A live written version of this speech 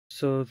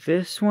So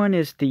this one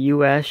is the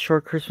US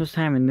short Christmas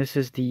time, and this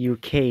is the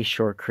UK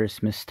short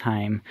Christmas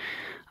time.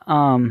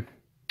 Um,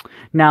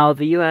 Now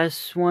the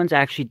US ones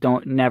actually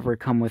don't never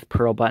come with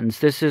pearl buttons.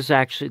 This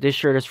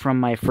shirt is from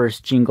my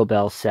first Jingle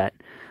Bell set.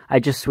 I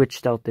just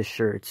switched out the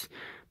shirts.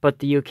 But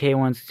the UK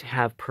ones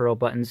have pearl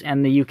buttons,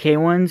 and the UK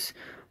ones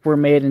were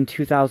made in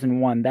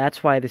 2001.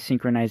 That's why the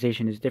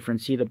synchronization is different.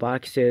 See, the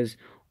box says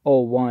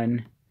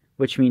 01,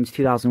 which means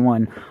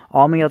 2001.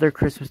 All my other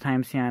Christmas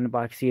time Santa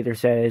box either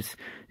says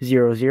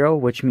 00,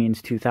 which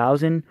means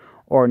 2000,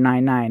 or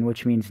 99,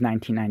 which means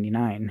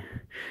 1999.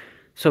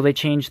 So they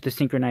changed the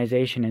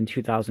synchronization in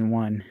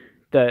 2001.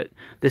 The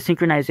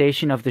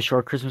synchronization of the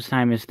short Christmas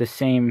time is the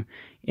same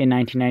in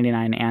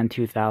 1999 and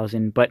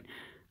 2000, but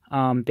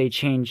they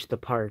changed the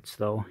parts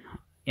though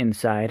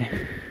inside.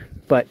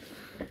 But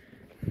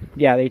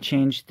yeah, they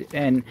changed,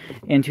 and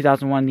in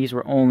 2001 these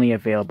were only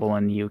available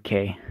in the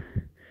UK.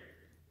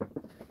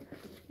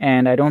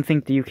 And I don't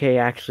think the UK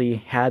actually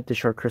had the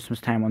short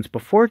Christmas time ones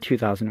before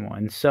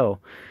 2001. So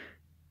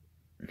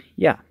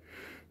yeah.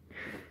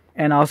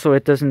 And also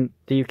the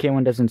UK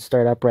one doesn't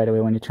start up right away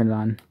when you turn it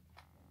on.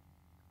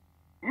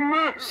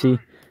 See?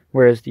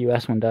 Whereas the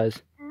US one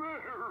does.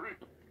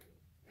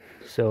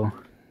 So.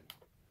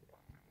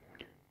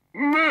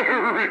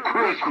 Merry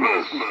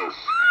Christmas!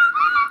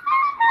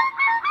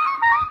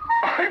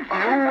 I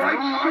feel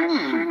like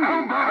singing.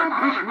 How about a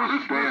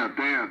Christmas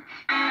dance?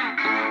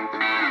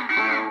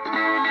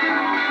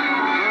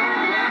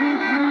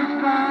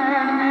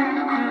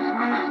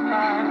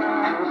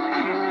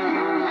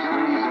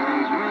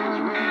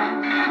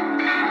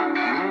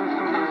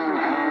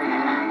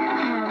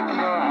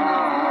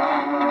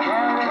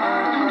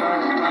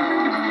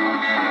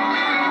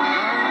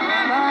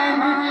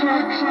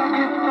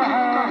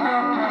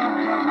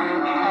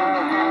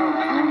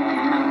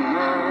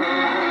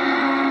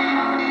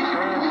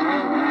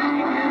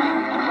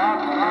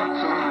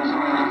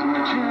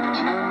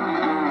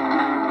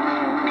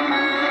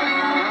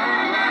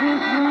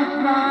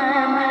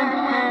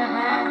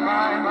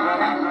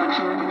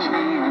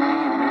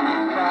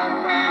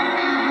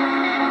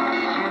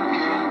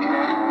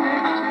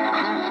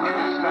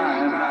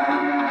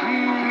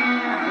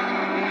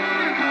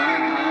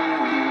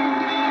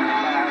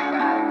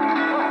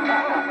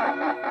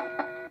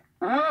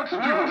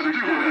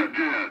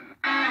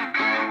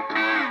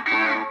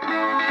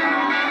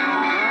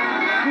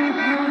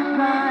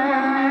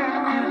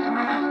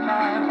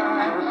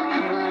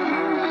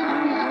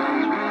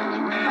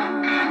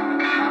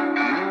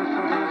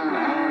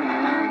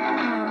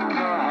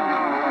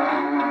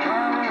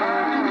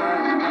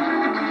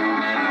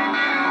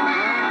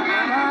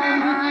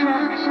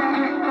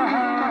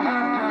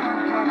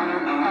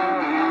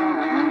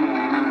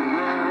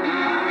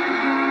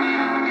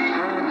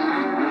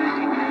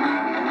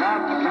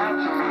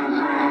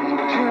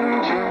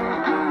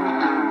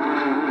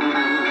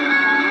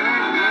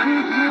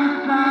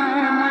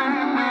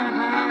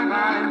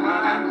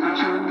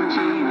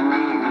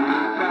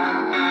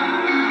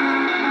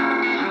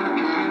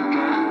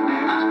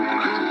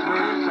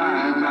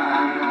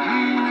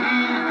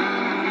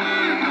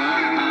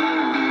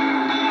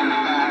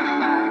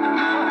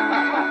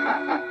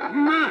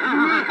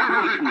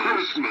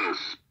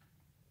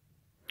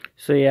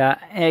 So yeah,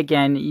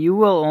 again, you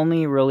will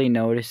only really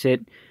notice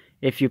it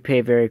if you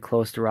pay very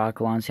close to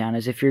Rockalon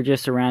Santas. If you're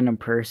just a random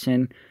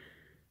person,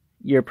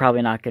 you're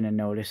probably not going to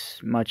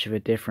notice much of a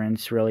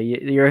difference, really.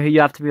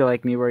 You have to be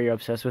like me, where you're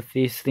obsessed with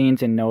these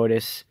things and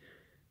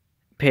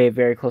pay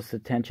very close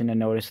attention to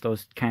notice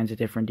those kinds of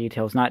different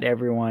details. Not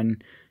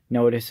everyone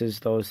notices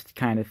those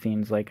kind of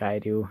things like I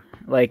do.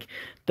 Like,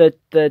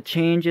 the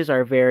changes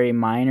are very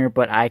minor,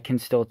 but I can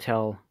still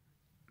tell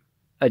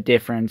a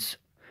difference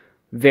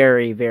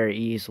very, very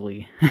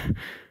easily.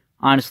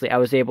 Honestly, I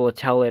was able to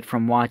tell it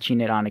from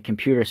watching it on a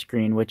computer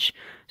screen, which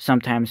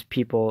sometimes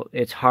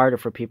it's harder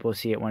for people to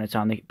see it when it's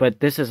on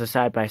but this is a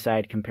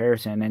side-by-side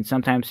comparison, and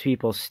sometimes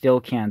people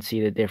still can't see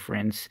the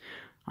difference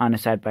on a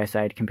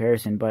side-by-side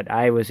comparison, but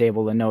I was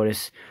able to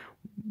notice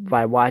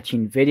by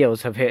watching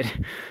videos of it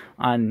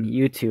on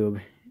YouTube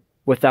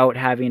without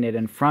having it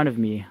in front of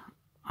me.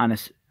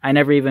 I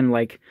never even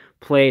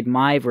played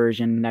my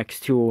version next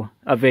to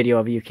a video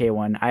of a UK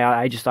one.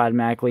 I just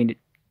automatically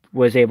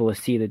was able to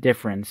see the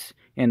difference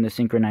in the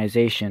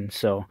synchronization.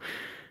 So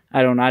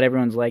I don't know, not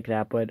everyone's like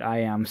that, but I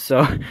am.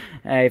 So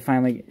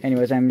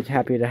anyways, I'm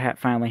happy to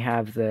finally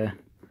have the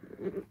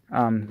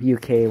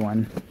UK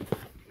one.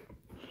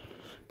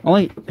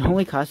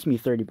 Only cost me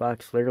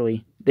 $30,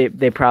 literally. I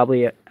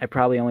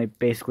probably only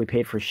basically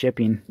paid for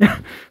shipping.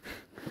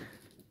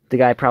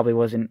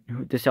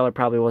 The seller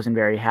probably wasn't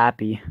very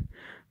happy,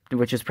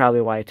 which is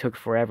probably why it took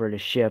forever to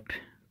ship,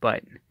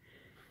 but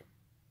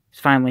it's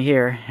finally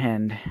here,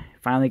 and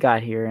finally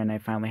got here, and I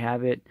finally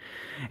have it.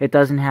 It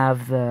doesn't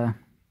have the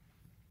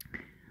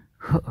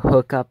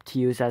hookup to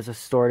use as a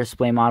store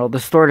display model.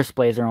 The store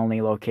displays are only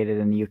located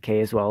in the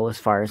UK as well, as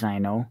far as I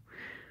know,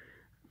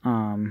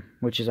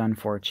 which is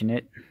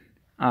unfortunate.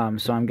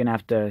 So I'm gonna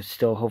have to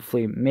still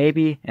hopefully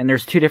maybe. And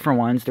there's two different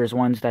ones. There's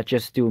ones that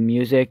just do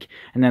music,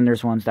 and then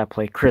there's ones that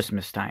play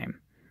Christmas time.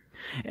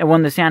 And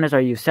when the Santas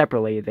are used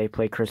separately, they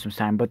play Christmas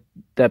time. But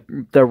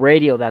the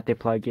radio that they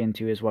plug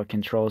into is what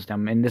controls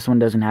them. And this one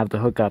doesn't have the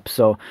hookup.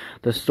 So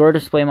the store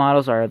display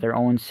models are their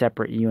own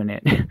separate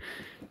unit.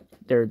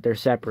 they're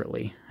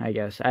separately, I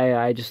guess.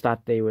 I just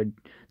thought they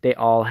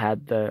all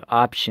had the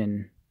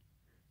option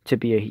to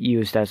be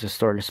used as a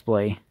store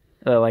display.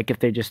 Like if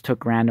they just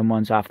took random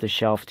ones off the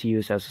shelf to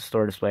use as a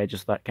store display, I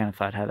just thought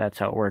that's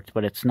how it worked,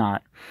 but it's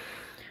not.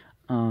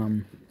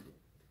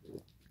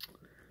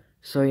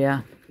 So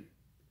yeah,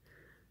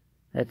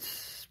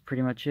 that's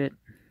pretty much it.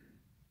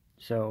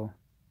 So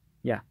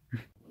yeah.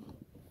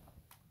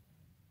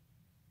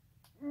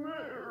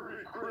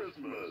 Merry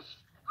Christmas.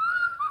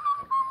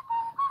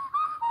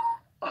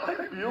 I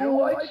feel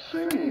like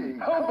singing.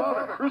 How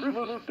about a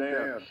Christmas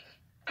dance?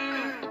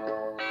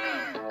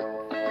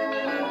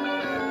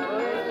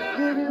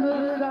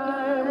 Christmas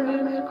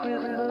time, it's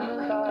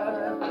Christmas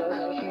time.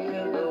 Just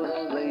hear those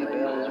sleigh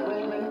bells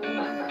ringing.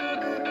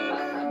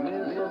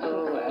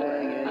 Mistletoe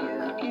hanging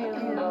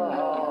in the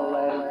hall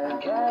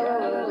and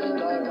carolers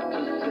start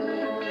to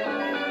sing.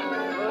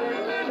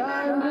 It's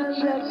time to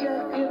check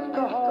if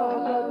the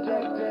halls are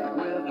decked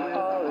with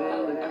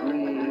holly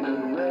green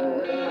and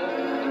red.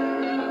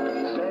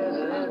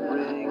 Santa's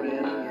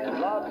bringing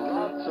lots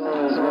of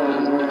toys when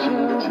the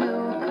children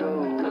go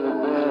to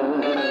bed.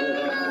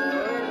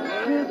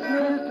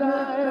 Christmas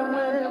time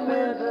when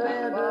Santa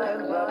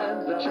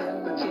climbs the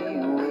chimney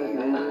with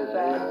his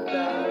sack.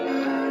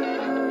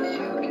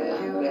 You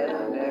can get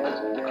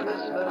next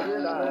Christmas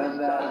time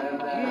that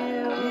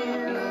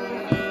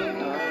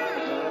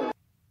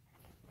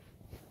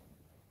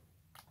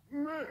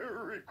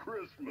Merry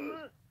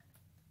Christmas.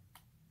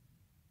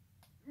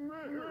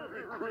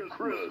 Merry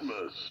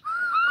Christmas.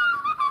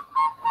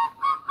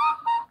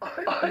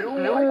 I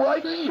feel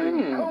like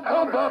singing.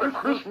 How about a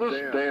Christmas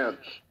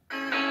dance?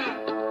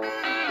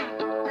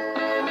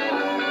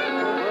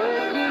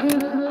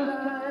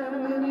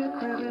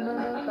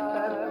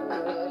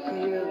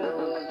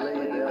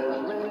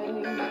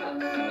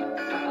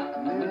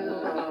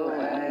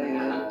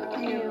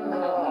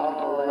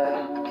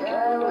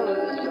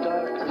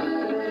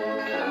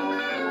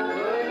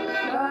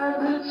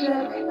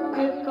 Check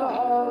if the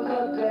halls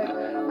are decked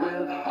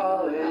with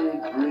holly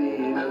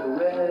green and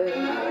red.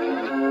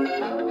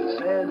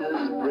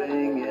 Santa's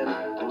bringing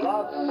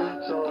lots of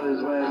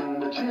toys when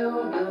the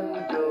children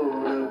go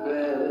to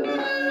bed.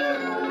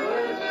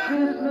 It's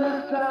Christmas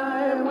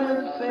time when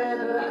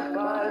Santa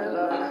climbs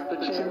up the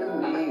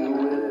chimney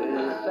with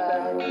his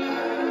sack.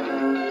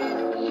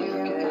 You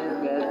can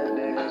bet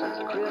next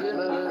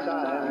Christmas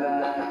time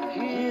that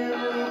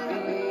he'll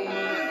be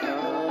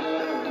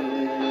coming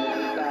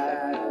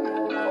back.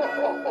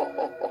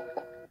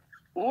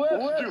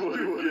 Let's do it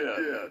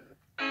again.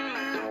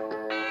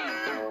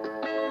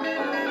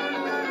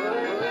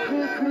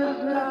 Christmas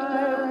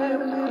time,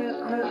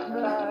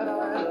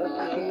 just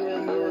hear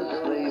your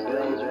sleigh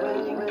bells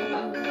ring.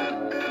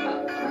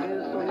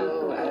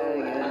 Mistletoe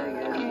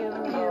hanging in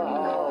the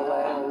hall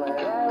and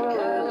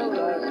carolers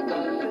start to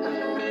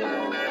sing.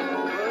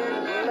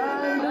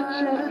 Time to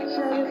check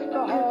if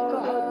the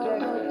halls are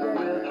decked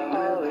with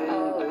holly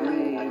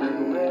green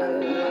and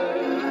red.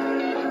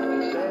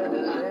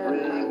 Santa's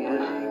bringing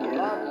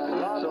lots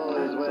of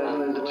toys when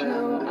the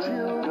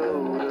children go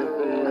to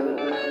bed.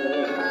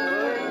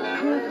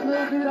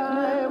 Christmas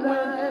time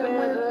when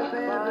Santa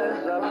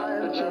climbs up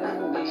the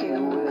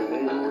chimney with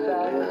his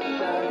sack.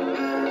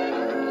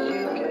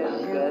 You can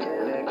bet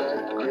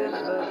next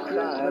Christmas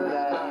time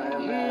that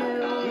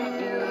he'll be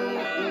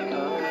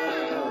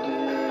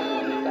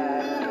coming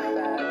back.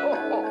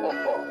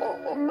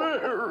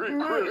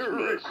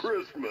 Merry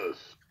Christmas!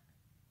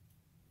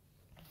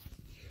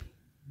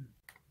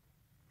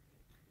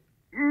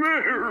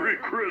 Merry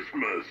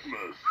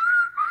Christmas!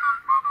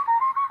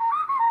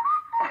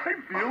 I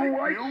feel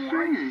like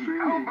singing.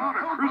 How about a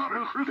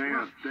Christmas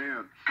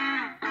dance?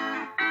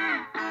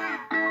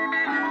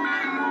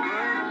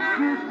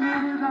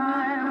 Christmas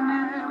time,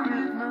 it's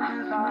Christmas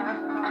time.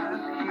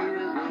 Just hear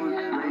those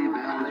sleigh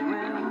bells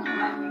ring.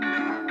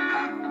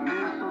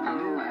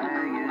 Mistletoe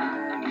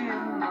hanging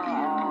in the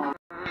hall.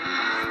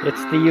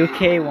 It's the UK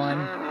one.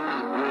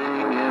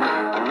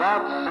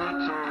 Lots of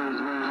toys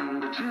when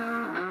the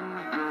children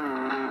go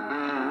to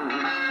bed.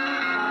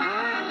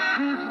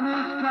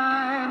 Christmas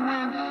time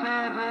when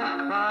Santa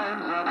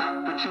climbs up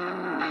the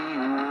chimney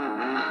with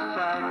his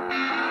sack.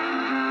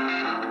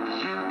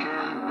 You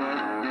can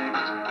bet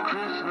next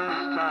Christmas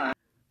time.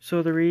 So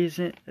the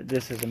reason,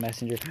 this is a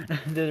messenger,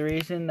 the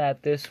reason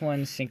that this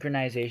one's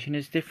synchronization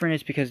is different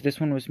is because this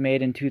one was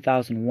made in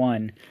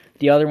 2001.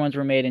 The other ones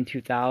were made in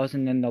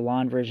 2000, and the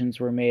lawn versions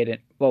were made in,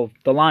 well,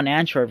 the lawn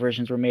and short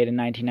versions were made in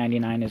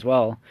 1999 as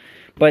well.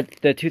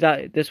 But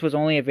this was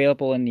only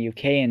available in the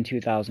UK in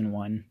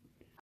 2001.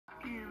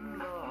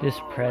 This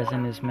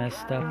present is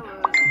messed up.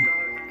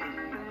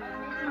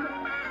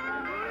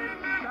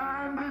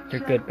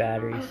 They're good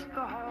batteries.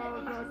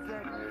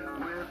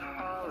 With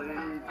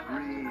holly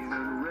green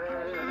and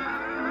red.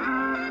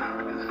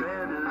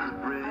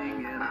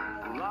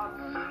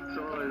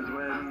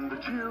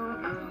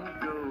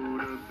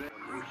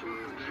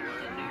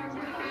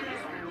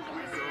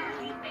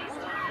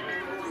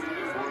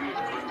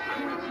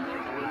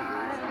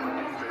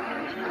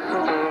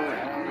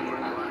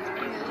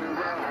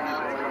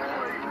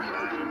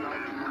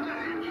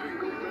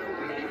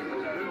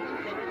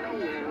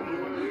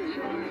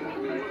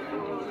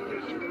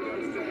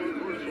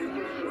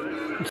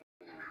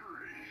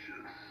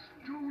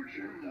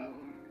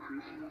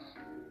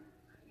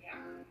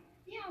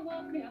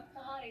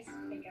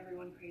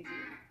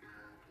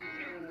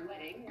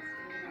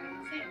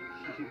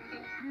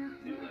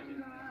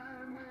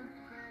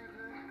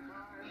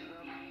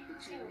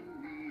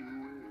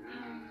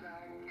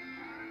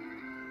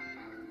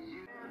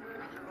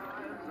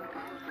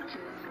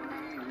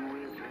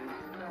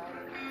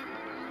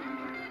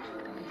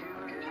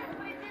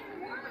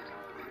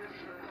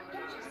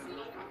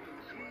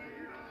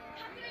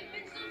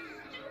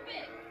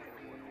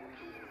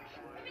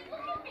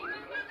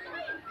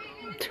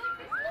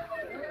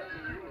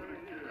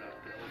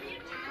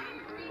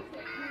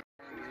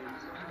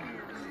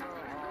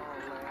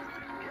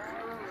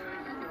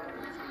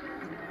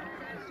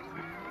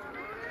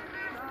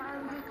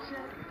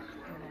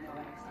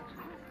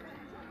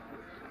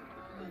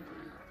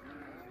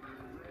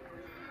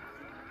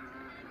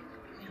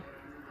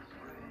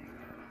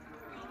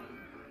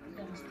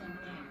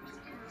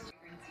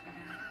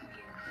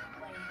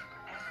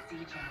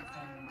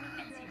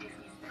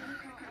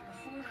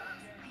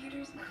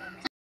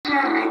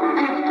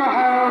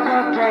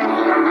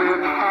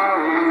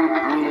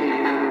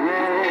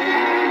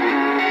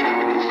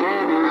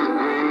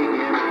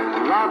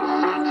 Lots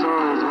of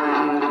toys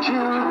when the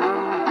children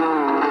go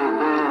to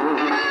bed.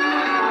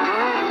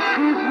 It's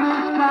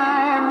Christmas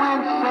time when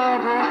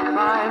Santa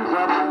climbs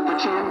up the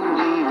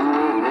chimney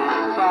with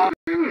his sack.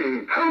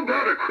 How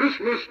about a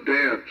Christmas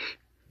dance?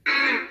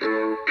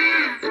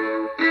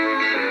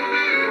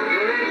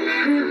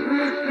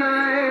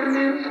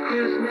 It's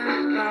Christmas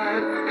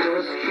time,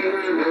 just hear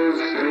those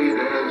sleigh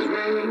bells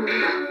ring.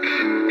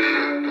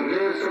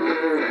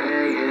 Mistletoe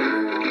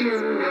hanging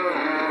in the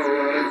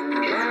hollow,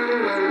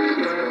 carolers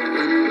start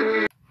to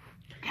sing.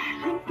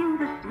 Dashing through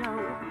the snow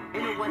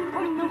in a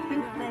one-horse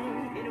open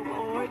sleigh, in a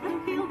open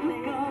field we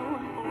go,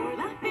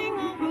 laughing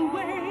all the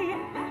way,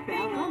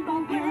 bells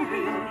on the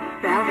way,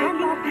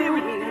 bells on the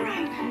way,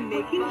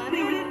 making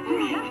spirits to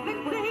laugh and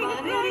sing,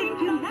 playing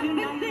to laugh and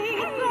sing,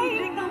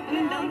 playing up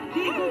and down,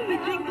 jingle,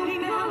 jingle,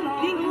 jingle,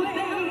 jingle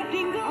bell,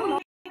 jingle.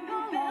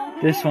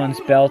 This one's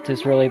belt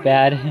is really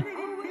bad.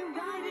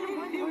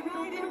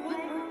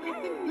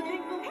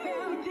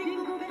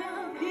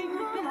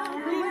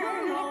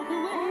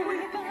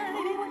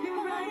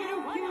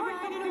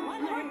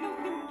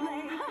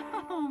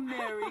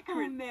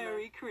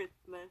 Merry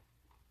Christmas.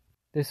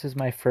 This is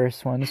my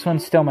first one. This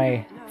one's still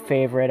my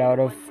favorite out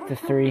of the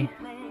three.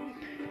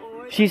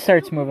 She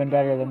starts moving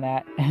better than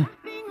that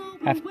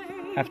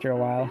after a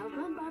while.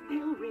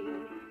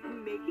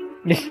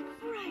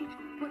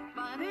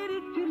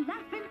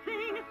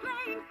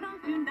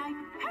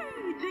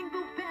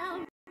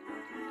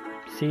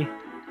 See?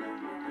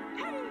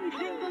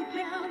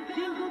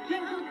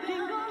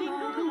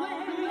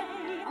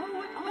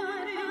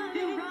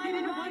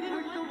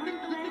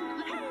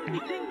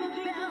 Jingle